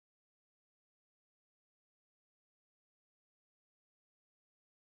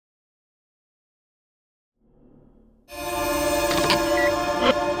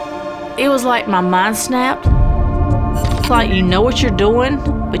was like my mind snapped. It's like you know what you're doing,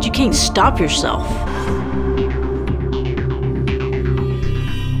 but you can't stop yourself.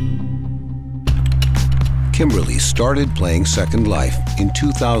 Kimberly started playing Second Life in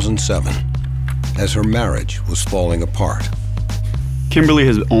 2007 as her marriage was falling apart. Kimberly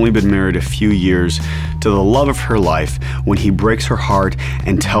has only been married a few years to the love of her life when he breaks her heart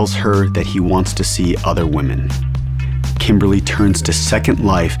and tells her that he wants to see other women. Kimberly turns to Second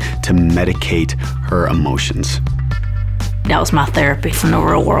Life to medicate her emotions. That was my therapy from the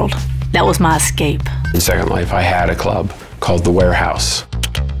real world. That was my escape. In Second Life, I had a club called The Warehouse.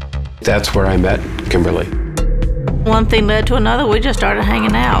 That's where I met Kimberly. One thing led to another, we just started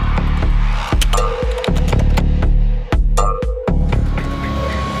hanging out.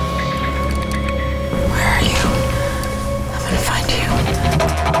 Where are you? I'm gonna find you.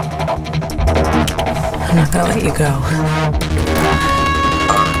 I'm not gonna let you go.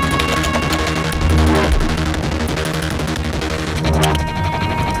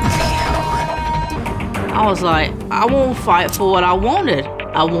 I was like, I won't fight for what I wanted.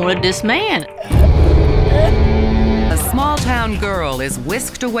 I wanted this man. A small-town girl is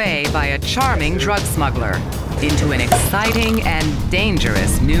whisked away by a charming drug smuggler into an exciting and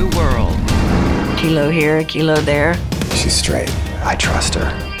dangerous new world. Kilo here, kilo there. She's straight. I trust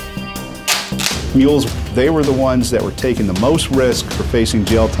her. Mules, they were the ones that were taking the most risk for facing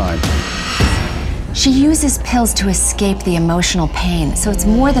jail time. She uses pills to escape the emotional pain, so it's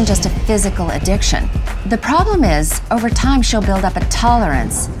more than just a physical addiction. The problem is, over time she'll build up a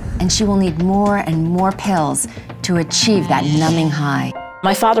tolerance, and she will need more and more pills to achieve that numbing high.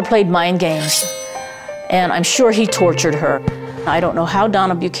 My father played mind games, and I'm sure he tortured her. I don't know how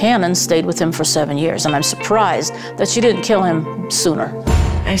Donna Buchanan stayed with him for 7 years, and I'm surprised that she didn't kill him sooner.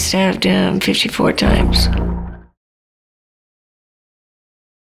 I stabbed him 54 times.